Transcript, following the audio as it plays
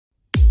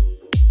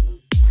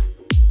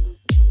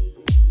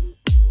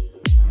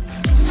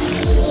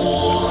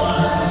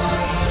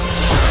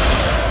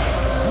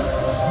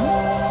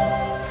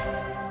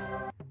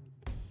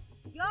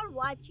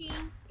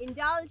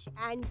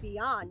and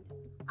Beyond,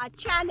 a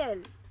channel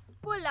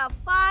full of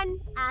fun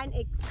and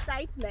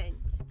excitement.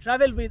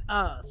 Travel with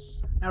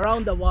us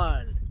around the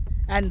world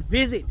and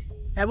visit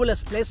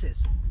fabulous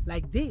places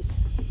like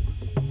this.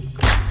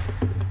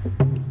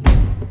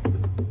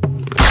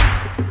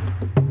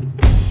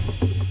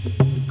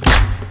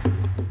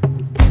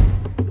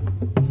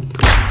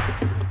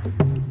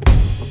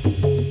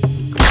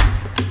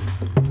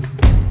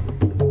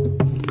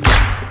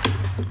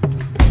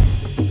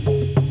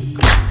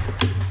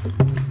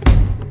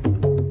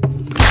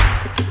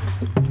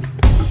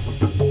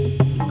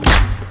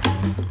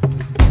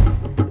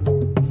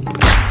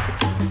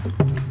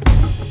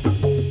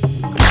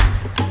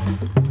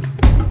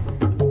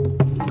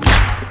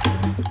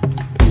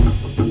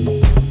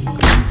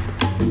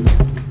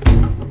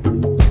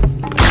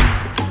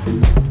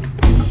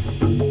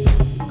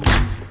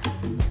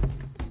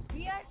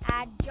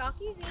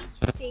 Jockey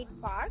State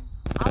Park,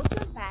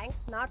 Outer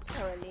Banks, North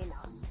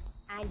Carolina,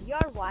 and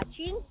you're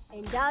watching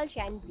Indulge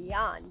and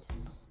Beyond.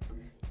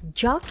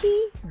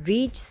 Jockey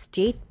Ridge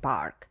State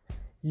Park,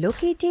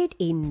 located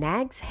in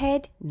Nags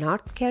Head,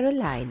 North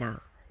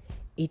Carolina.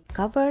 It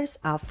covers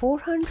a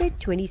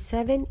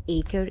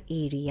 427-acre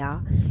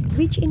area,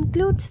 which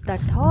includes the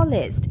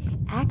tallest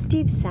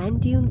active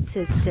sand dune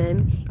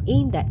system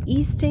in the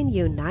eastern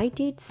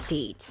United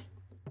States.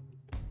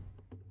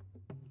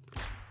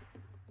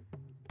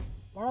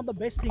 One of the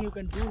best things you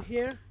can do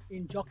here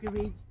in Jockey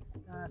Ridge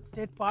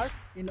State Park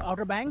in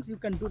Outer Banks, you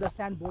can do the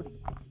sandboarding.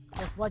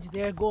 Just watch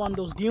there, go on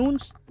those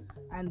dunes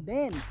and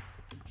then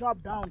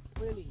drop down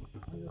freely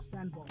on your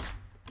sandboard.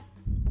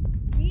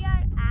 We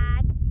are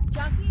at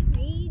Jockey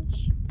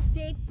Ridge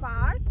State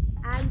Park,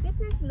 and this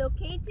is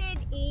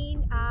located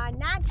in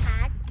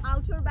Nags,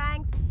 Outer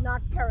Banks,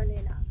 North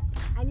Carolina.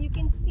 And you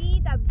can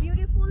see the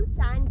beautiful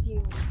sand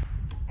dunes.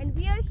 And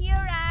we are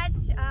here at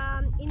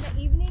in the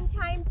evening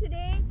time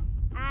today.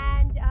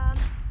 And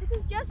this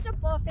is just a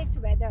perfect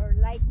weather,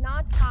 like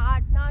not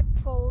hot, not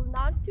cold,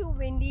 not too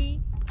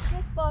windy,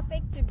 just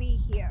perfect to be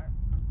here.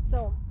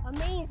 So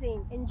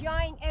amazing,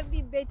 enjoying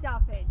every bit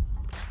of it.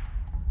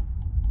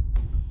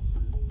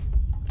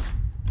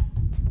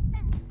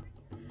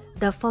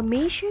 The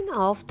formation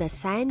of the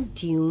sand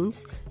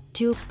dunes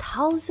took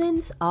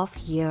thousands of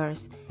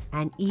years,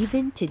 and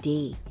even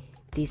today,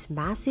 these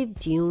massive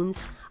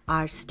dunes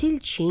are still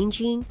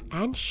changing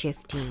and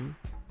shifting.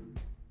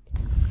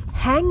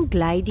 Hang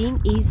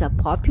gliding is a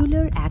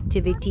popular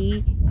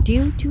activity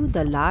due to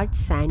the large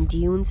sand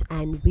dunes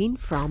and wind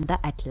from the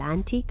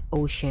Atlantic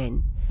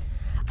Ocean.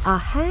 A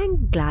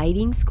hang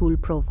gliding school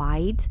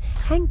provides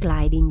hang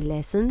gliding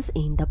lessons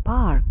in the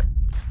park.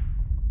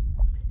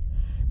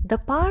 The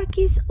park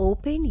is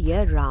open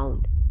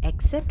year-round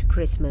except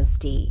Christmas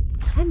Day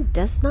and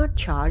does not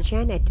charge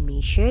an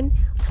admission,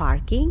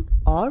 parking,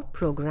 or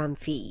program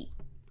fee.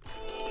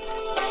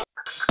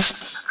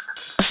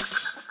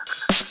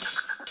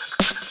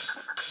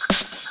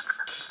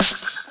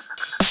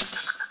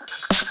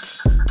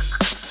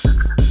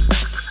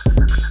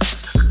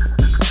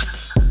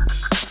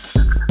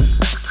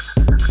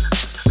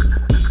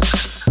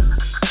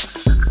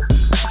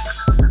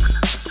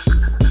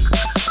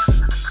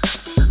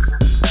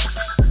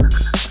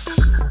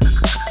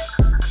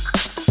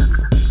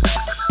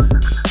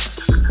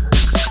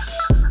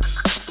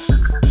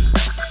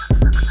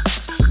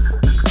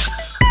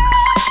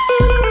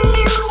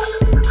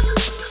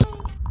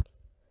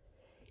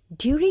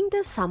 During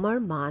the summer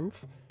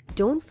months,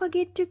 don't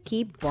forget to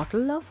keep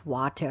bottle of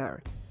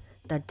water.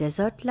 The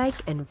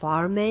desert-like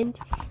environment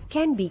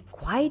can be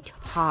quite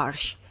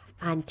harsh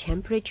and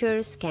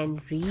temperatures can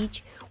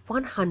reach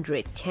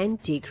 110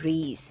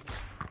 degrees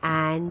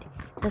and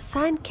the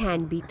sun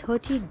can be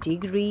 30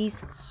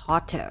 degrees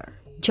hotter.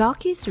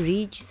 Jockey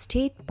Ridge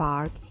State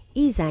Park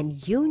is an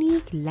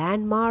unique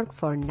landmark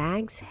for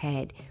Nags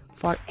Head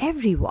for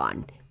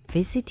everyone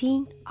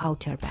visiting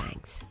Outer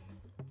Banks.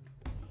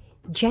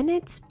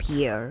 Jennette's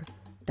Pier,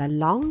 the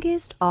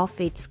longest of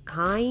its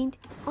kind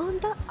on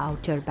the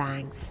Outer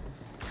Banks.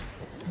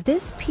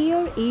 This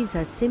pier is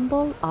a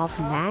symbol of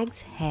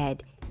Nags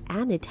Head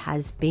and it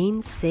has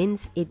been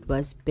since it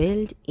was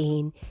built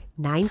in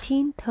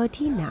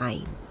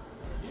 1939.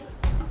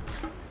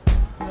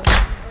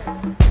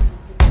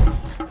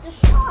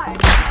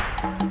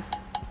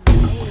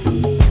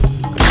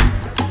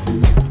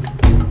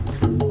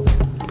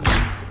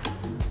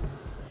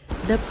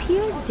 The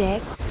pier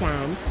deck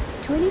stands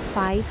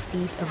 25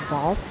 feet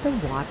above the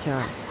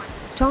water.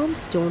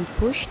 Storms don't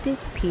push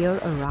this pier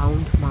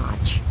around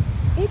much.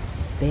 It's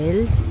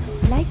built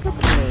like a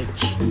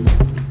bridge.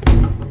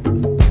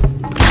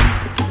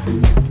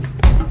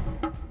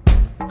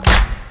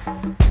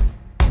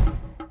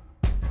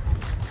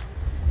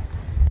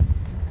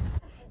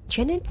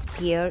 Jennette's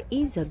Pier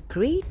is a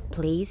great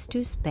place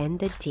to spend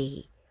the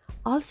day.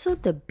 Also,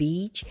 the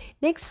beach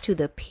next to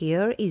the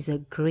pier is a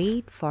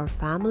great for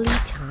family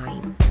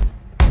time.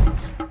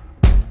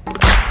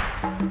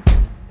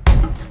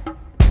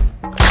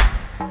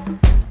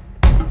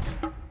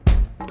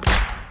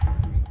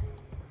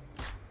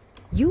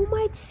 You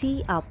might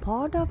see a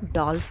pod of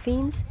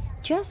dolphins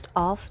just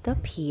off the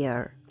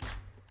pier.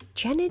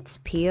 Jennette's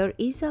Pier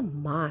is a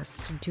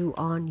must-do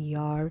on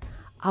your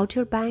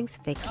Outer Banks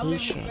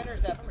vacation.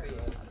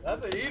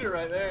 That's a heater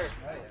right there.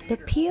 The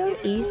pier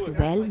is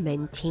well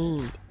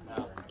maintained.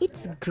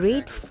 It's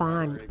great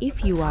fun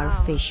if you are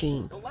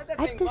fishing.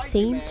 At the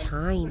same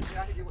time,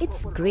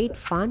 it's great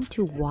fun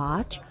to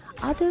watch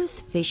others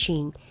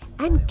fishing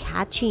and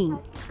catching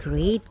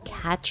great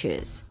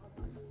catches.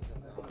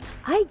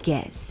 I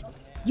guess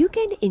you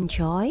can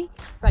enjoy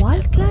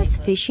world-class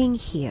fishing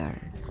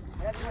here.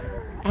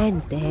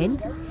 And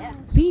then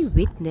we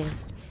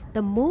witnessed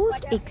the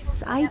most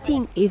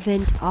exciting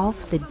event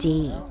of the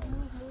day.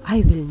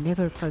 I will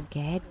never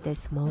forget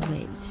this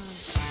moment.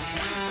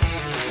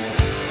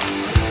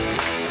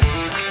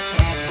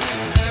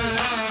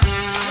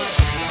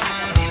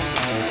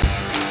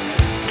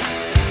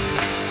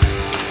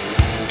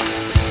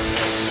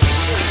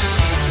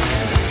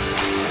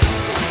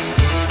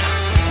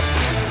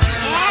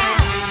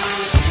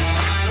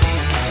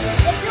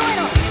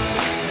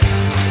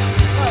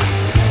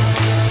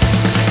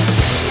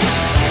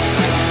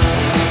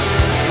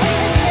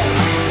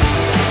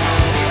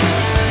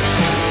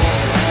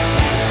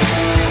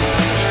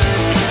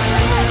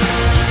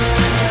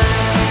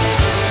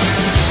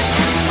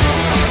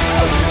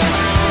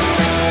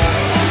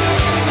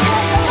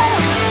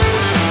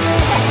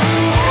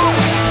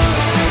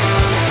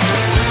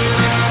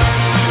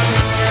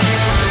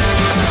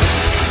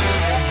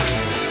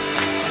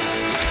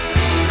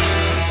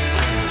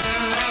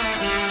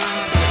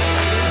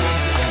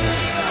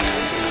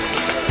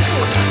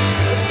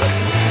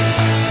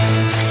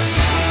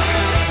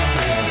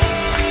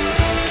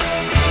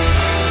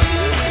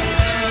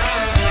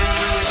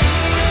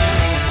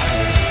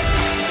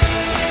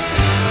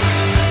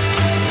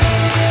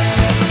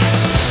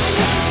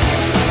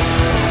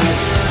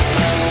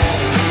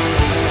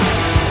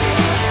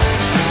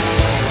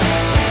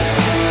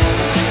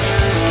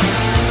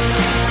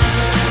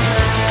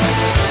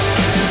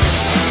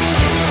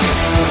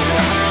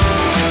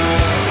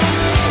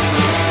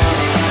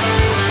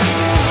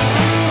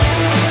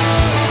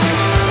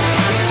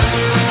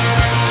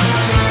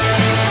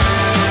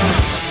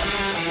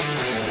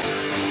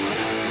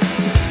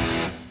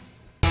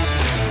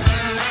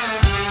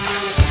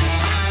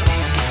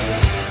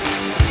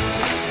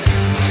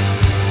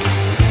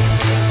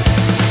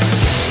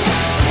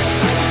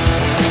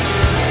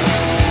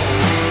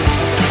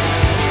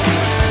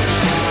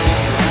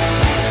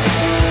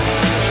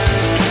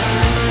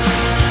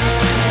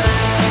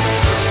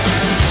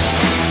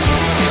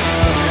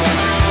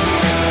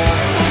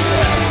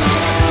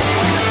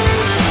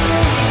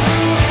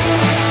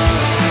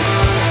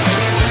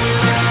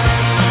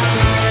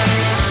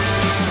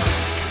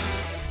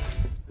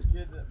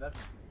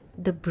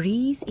 The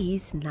breeze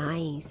is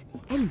nice,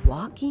 and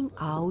walking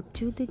out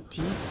to the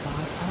deep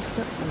part of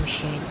the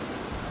ocean,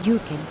 you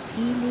can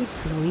feel it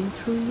blowing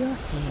through your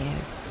hair.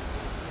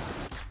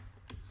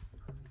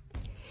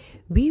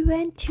 We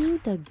went to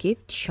the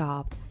gift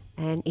shop,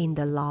 and in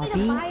the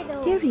lobby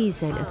there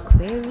is an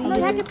aquarium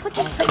of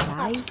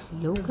live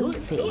local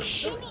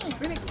fish.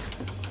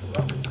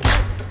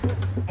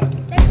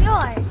 That's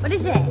yours. What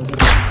is it?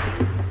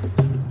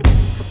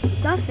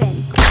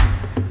 Dolphin.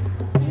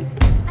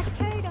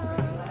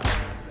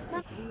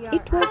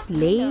 It was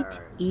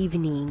late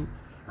evening.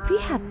 We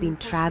have been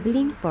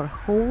traveling for a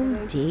whole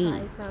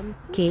day.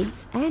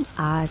 Kids and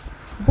us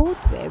both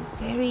were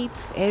very,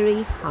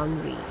 very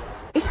hungry.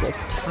 It was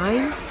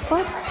time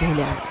for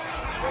dinner.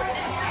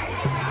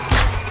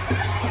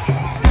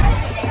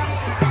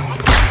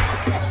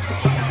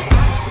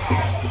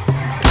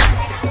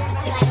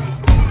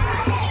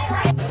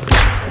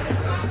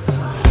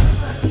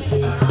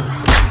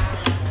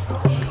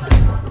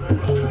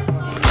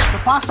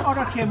 First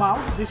order came out.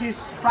 This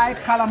is fried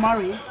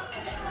calamari,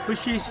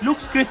 which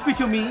looks crispy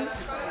to me.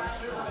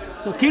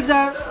 So kids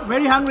are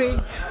very hungry.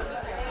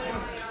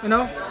 You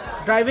know,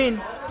 drive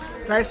in.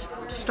 Let's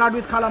start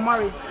with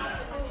calamari.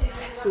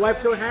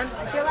 Wipe your hand.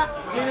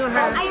 Clean your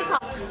hand.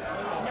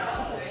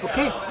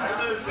 Okay.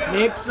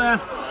 Let's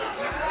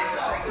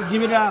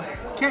give it a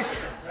taste.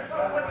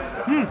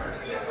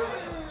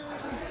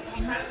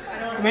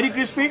 Very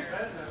crispy.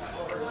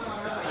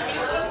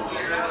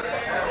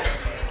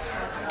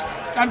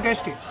 And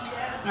tasty.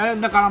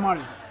 And the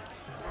calamari.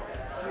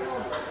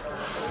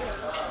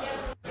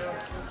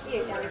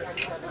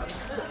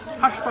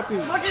 Hush puppy.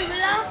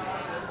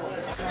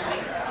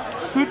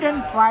 Sweet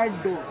and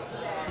fried dough.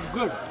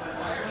 Good.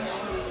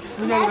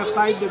 This is like a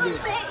side they give.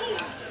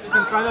 You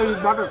can try that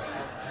with butter.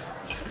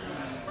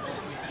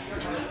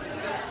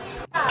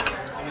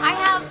 I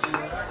have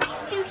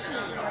sushi.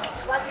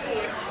 What's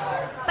here?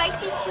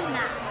 Spicy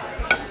tuna.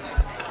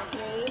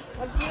 Okay.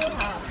 What do you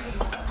have?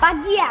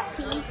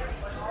 Spaghetti.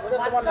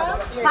 Pasta.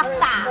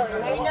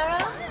 Marinara?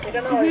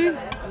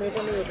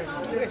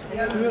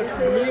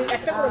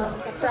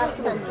 Crab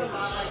sandwich.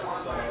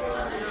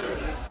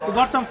 We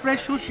got some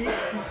fresh sushi.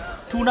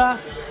 Tuna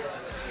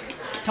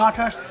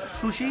tartar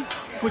sushi,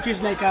 which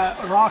is like a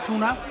raw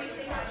tuna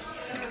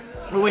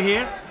over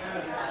here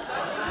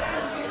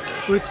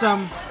with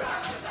some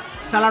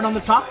salad on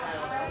the top,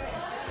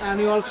 and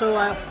we also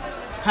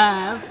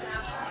have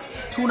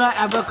tuna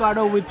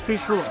avocado with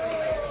fish roll.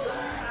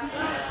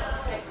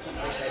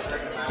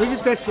 This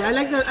is tasty. I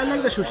like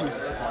the sushi.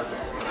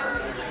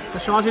 The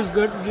sauce is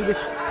good,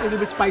 a little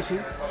bit spicy.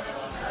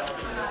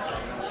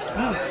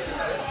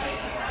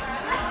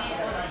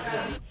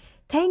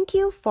 Thank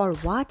you for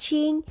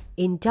watching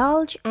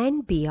Indulge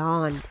and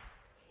Beyond.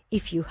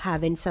 If you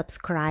haven't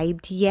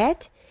subscribed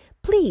yet,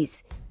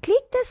 please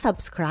click the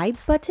subscribe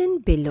button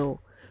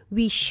below.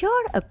 We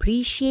sure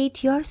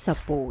appreciate your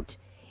support.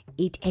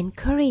 It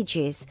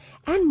encourages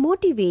and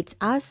motivates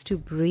us to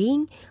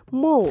bring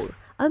more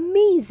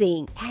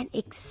amazing and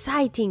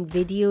exciting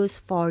videos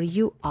for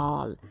you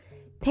all.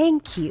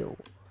 Thank you,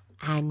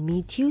 and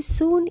meet you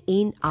soon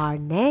in our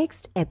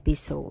next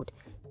episode.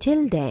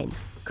 Till then,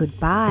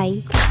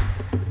 goodbye.